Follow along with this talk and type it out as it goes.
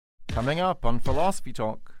Coming up on Philosophy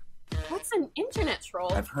Talk. What's an internet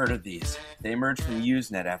troll? I've heard of these. They emerged from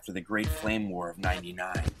Usenet after the Great Flame War of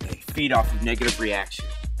 '99. They feed off of negative reaction.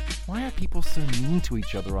 Why are people so mean to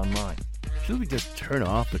each other online? Should we just turn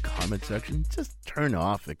off the comment section? Just turn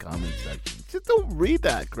off the comment section. Just don't read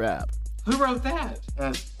that crap. Who wrote that?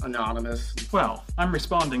 Anonymous. Well, I'm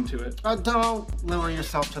responding to it. Don't lower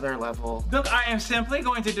yourself to their level. Look, I am simply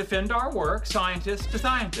going to defend our work, scientist to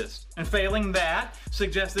scientist. And failing that,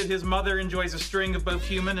 suggest that his mother enjoys a string of both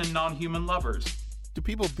human and non-human lovers. Do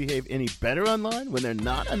people behave any better online when they're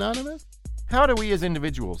not anonymous? How do we as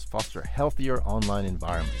individuals foster a healthier online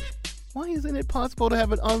environment? Why isn't it possible to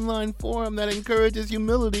have an online forum that encourages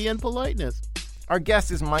humility and politeness? Our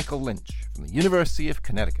guest is Michael Lynch from the University of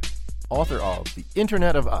Connecticut, author of The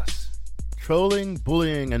Internet of Us. Trolling,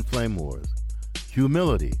 bullying, and flame wars.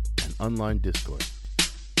 Humility and online discourse.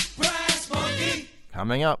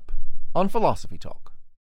 Coming up on Philosophy Talk.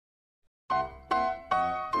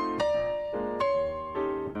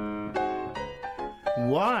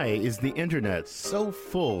 Why is the internet so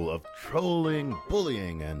full of trolling,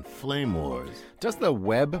 bullying, and flame wars? Does the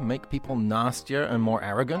web make people nastier and more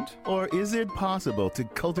arrogant? Or is it possible to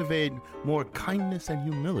cultivate more kindness and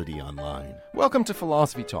humility online? Welcome to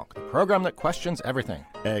Philosophy Talk, the program that questions everything.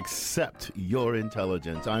 Except your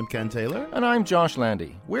intelligence. I'm Ken Taylor. And I'm Josh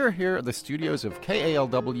Landy. We're here at the studios of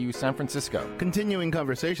KALW San Francisco. Continuing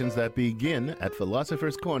conversations that begin at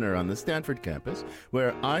Philosopher's Corner on the Stanford campus,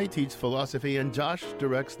 where I teach philosophy and Josh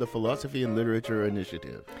directs the Philosophy and Literature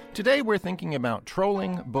Initiative. Today we're thinking about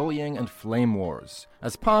trolling, bullying, and flame wars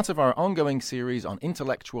as part of our ongoing series on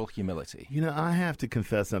intellectual humility. You know, I have to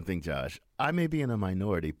confess something, Josh. I may be in a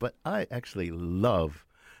minority, but I actually love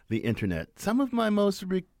the internet. Some of my most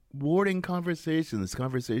rewarding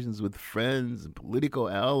conversations with friends and political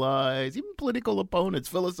allies, even political opponents,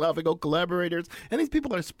 philosophical collaborators, and these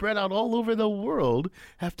people are spread out all over the world,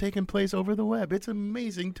 have taken place over the web. It's an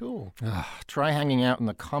amazing tool. Try hanging out in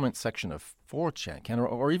the comment section of 4chan, Ken,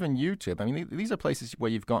 or even YouTube. I mean, these are places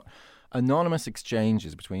where you've got anonymous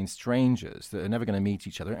exchanges between strangers that are never going to meet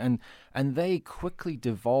each other, and they quickly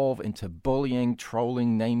devolve into bullying,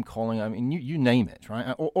 trolling, name-calling. I mean, you name it,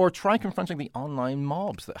 right? Or try confronting the online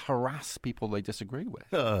mobs that harass people they disagree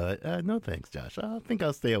with. No thanks, Josh. I think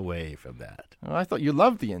I'll stay away from that. Oh, I thought you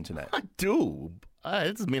loved the internet. I do.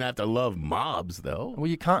 It doesn't mean I have to love mobs, though. Well,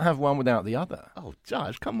 you can't have one without the other. Oh,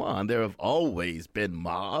 Josh, come on. There have always been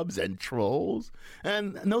mobs and trolls.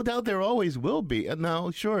 And no doubt there always will be. And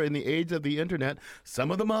now, sure, in the age of the internet,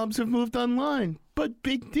 some of the mobs have moved online. But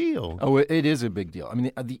big deal. Oh, it is a big deal. I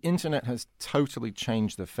mean, the internet has totally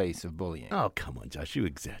changed the face of bullying. Oh, come on, Josh. You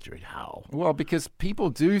exaggerate. How? Well, because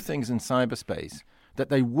people do things in cyberspace that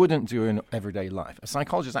they wouldn't do in everyday life.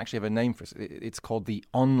 Psychologists actually have a name for it. It's called the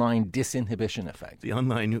online disinhibition effect. The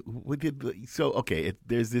online...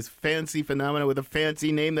 there's this fancy phenomena with a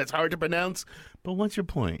fancy name that's hard to pronounce. But what's your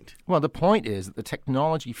point? Well, the point is that the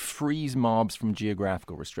technology frees mobs from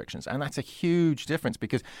geographical restrictions. And that's a huge difference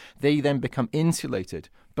because they then become insulated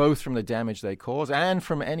both from the damage they cause and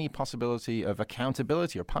from any possibility of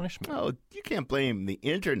accountability or punishment. Oh, you can't blame the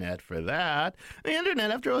internet for that. The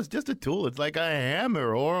internet, after all, is just a tool. It's like a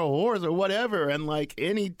hammer or a horse or whatever. And like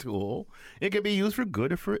any tool, it can be used for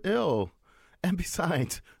good or for ill. And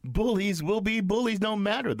besides, bullies will be bullies no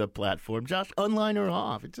matter the platform. Josh, online or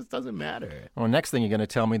off, it just doesn't matter. Well, next thing you're going to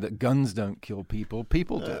tell me that guns don't kill people.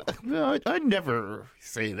 People do. No, I'd never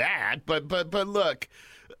say that. But look,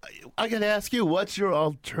 I got to ask you, what's your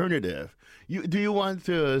alternative? Do you want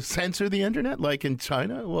to censor the internet like in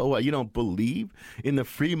China? Well, what, you don't believe in the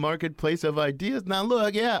free marketplace of ideas? Now,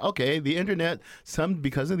 look, yeah, okay, the internet,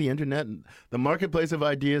 because of the internet, the marketplace of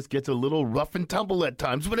ideas gets a little rough and tumble at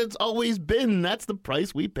times, but it's always been. That's the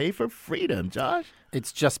price we pay for freedom, Josh.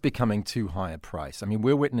 It's just becoming too high a price. I mean,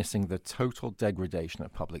 we're witnessing the total degradation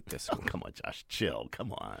of public discourse. Oh, come on, Josh, chill,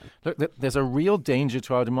 come on. Look, there's a real danger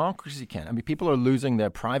to our democracy, Ken. I mean, people are losing their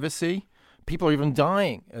privacy. People are even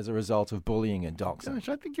dying as a result of bullying and doxing. Gosh,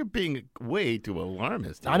 I think you're being way too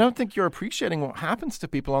alarmist. I don't think you're appreciating what happens to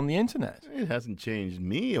people on the internet. It hasn't changed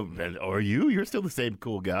me or you. You're still the same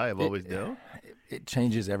cool guy I've always known. It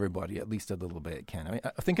changes everybody at least a little bit, Ken. I mean,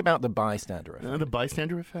 think about the bystander effect. The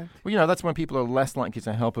bystander effect? Well, that's when people are less likely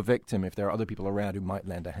to help a victim if there are other people around who might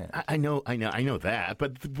lend a hand. I know that.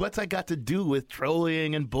 But what's that got to do with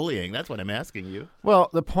trolling and bullying? That's what I'm asking you. Well,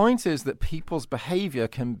 the point is that people's behavior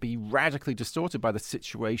can be radically distorted by the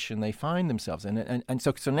situation they find themselves in. And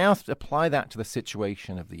so now apply that to the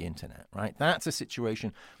situation of the internet, right? That's a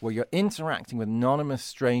situation where you're interacting with anonymous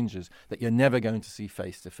strangers that you're never going to see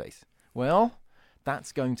face to face. Well,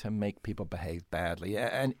 that's going to make people behave badly.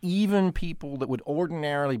 And even people that would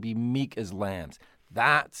ordinarily be meek as lambs.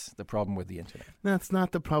 That's the problem with the internet. That's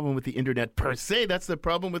not the problem with the internet per se. That's the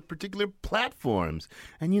problem with particular platforms.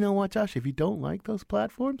 And you know what, Josh? If you don't like those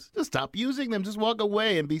platforms, just stop using them. Just walk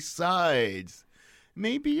away. And besides,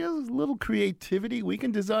 maybe a little creativity, we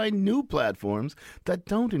can design new platforms that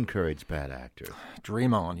don't encourage bad actors.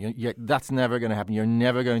 Dream on. That's never going to happen. You're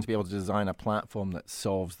never going to be able to design a platform that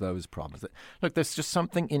solves those problems. Look, there's just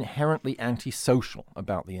something inherently antisocial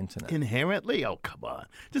about the internet. Inherently? Oh, come on.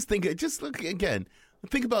 Just look again.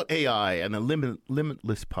 Think about AI and the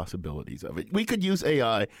limitless possibilities of it. We could use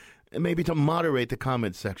AI maybe to moderate the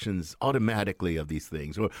comment sections automatically of these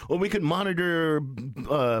things. Or we could monitor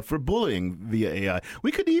for bullying via AI.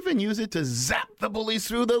 We could even use it to zap the bullies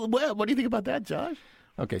through the web. What do you think about that, Josh?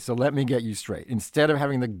 Okay, so let me get you straight. Instead of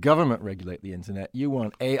having the government regulate the internet, you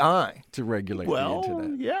want AI to regulate the internet.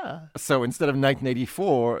 Well, yeah. So instead of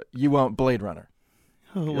 1984, you want Blade Runner.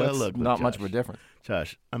 Well, That's look, not Josh, much of a difference.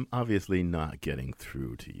 Josh, I'm obviously not getting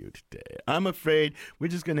through to you today. I'm afraid we're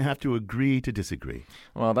just going to have to agree to disagree.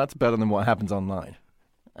 Well, that's better than what happens online.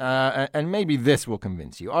 And maybe this will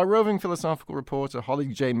convince you. Our roving philosophical reporter, Holly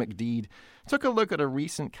J. McDeed, took a look at a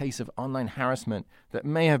recent case of online harassment that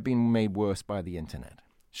may have been made worse by the internet.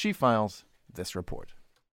 She files this report.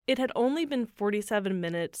 It had only been 47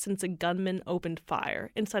 minutes since a gunman opened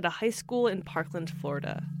fire inside a high school in Parkland,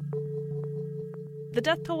 Florida. The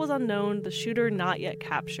death toll was unknown, the shooter not yet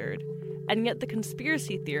captured, and yet the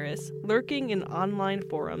conspiracy theorists lurking in online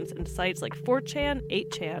forums and sites like 4chan,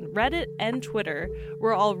 8chan, Reddit, and Twitter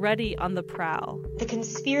were already on the prowl. The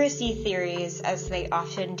conspiracy theories, as they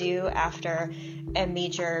often do after a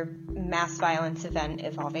major mass violence event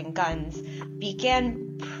involving guns,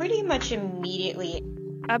 began pretty much immediately.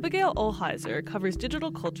 Abigail Olheiser covers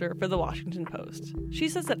digital culture for The Washington Post. She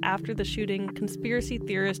says that after the shooting, conspiracy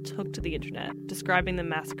theorists took to the internet, describing the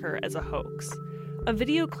massacre as a hoax. A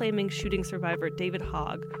video claiming shooting survivor David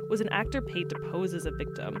Hogg was an actor paid to pose as a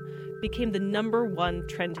victim became the #1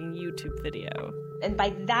 trending YouTube video. And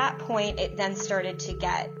by that point, it then started to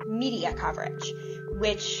get media coverage,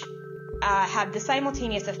 which had the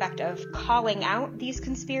simultaneous effect of calling out these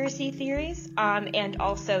conspiracy theories and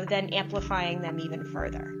also then amplifying them even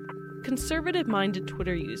further. Conservative-minded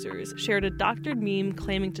Twitter users shared a doctored meme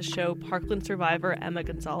claiming to show Parkland survivor Emma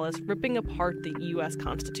Gonzalez ripping apart the U.S.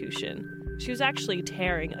 Constitution. She was actually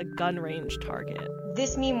tearing a gun range target.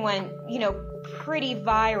 This meme went, pretty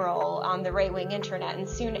viral on the right-wing internet, and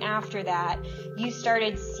soon after that, you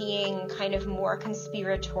started seeing kind of more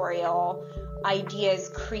conspiratorial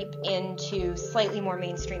ideas creep into slightly more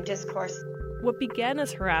mainstream discourse. What began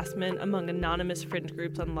as harassment among anonymous fringe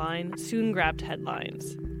groups online soon grabbed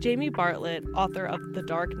headlines. Jamie Bartlett, author of The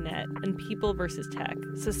Dark Net and People vs. Tech,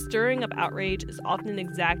 says stirring up outrage is often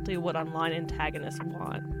exactly what online antagonists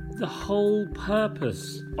want. The whole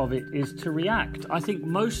purpose of it is to react. I think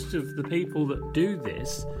most of the people that do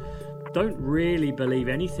this don't really believe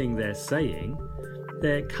anything they're saying.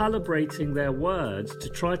 They're calibrating their words to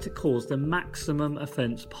try to cause the maximum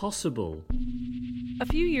offense possible. A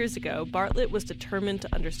few years ago, Bartlett was determined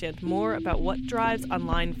to understand more about what drives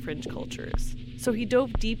online fringe cultures. So he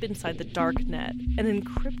dove deep inside the dark net, an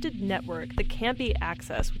encrypted network that can't be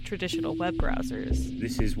accessed with traditional web browsers.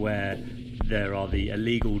 This is where there are the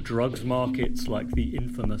illegal drugs markets like the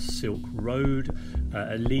infamous Silk Road,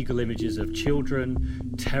 illegal images of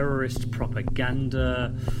children, terrorist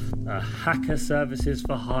propaganda, hacker services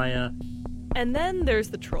for hire. And then there's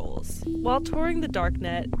the trolls. While touring the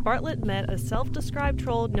darknet, Bartlett met a self-described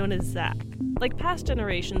troll known as Zach. Like past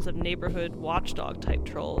generations of neighborhood watchdog-type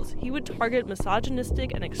trolls, he would target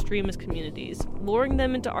misogynistic and extremist communities, luring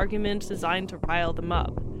them into arguments designed to rile them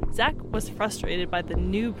up. Zach was frustrated by the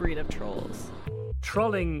new breed of trolls.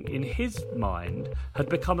 Trolling, in his mind, had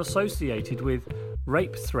become associated with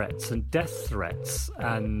rape threats and death threats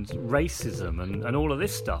and racism and all of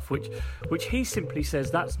this stuff, which he simply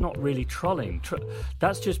says that's not really trolling.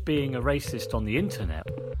 That's just being a racist on the internet.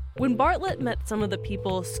 When Bartlett met some of the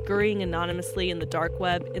people scurrying anonymously in the dark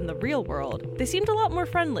web in the real world, they seemed a lot more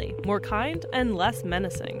friendly, more kind, and less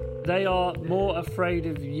menacing. They are more afraid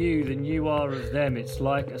of you than you are of them. It's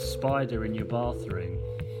like a spider in your bathroom.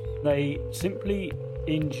 They simply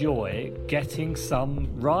enjoy getting some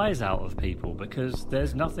rise out of people because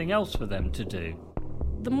there's nothing else for them to do.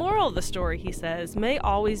 The moral of the story, he says, may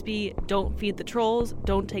always be don't feed the trolls,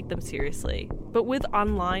 don't take them seriously. But with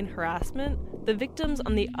online harassment, the victims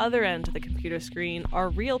on the other end of the computer screen are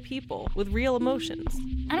real people with real emotions.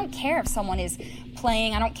 I don't care if someone is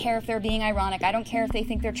playing, I don't care if they're being ironic, I don't care if they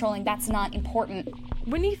think they're trolling, that's not important.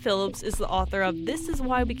 Whitney Phillips is the author of This Is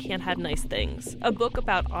Why We Can't Have Nice Things, a book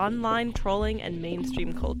about online trolling and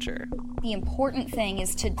mainstream culture. The important thing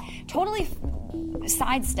is to totally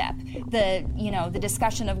sidestep the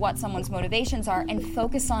discussion of what someone's motivations are and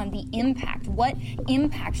focus on the impact. What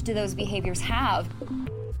impact do those behaviors have?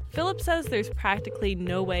 Phillips says there's practically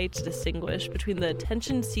no way to distinguish between the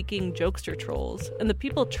attention-seeking jokester trolls and the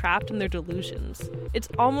people trapped in their delusions. It's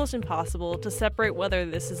almost impossible to separate whether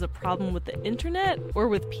this is a problem with the internet or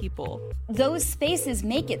with people. Those spaces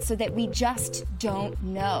make it so that we just don't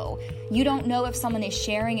know. You don't know if someone is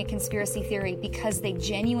sharing a conspiracy theory because they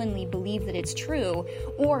genuinely believe that it's true,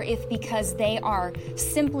 or if because they are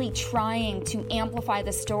simply trying to amplify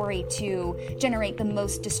the story to generate the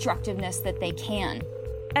most destructiveness that they can.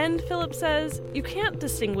 And Phillips says you can't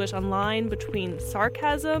distinguish online between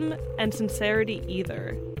sarcasm and sincerity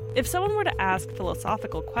either. If someone were to ask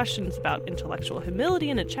philosophical questions about intellectual humility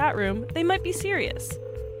in a chat room, they might be serious.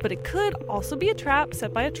 But it could also be a trap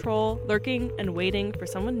set by a troll lurking and waiting for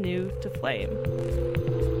someone new to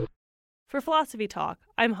flame. For Philosophy Talk,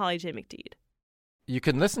 I'm Holly J. McDede. You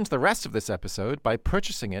can listen to the rest of this episode by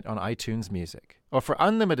purchasing it on iTunes Music. Or for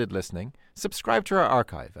unlimited listening, subscribe to our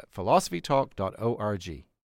archive at philosophytalk.org.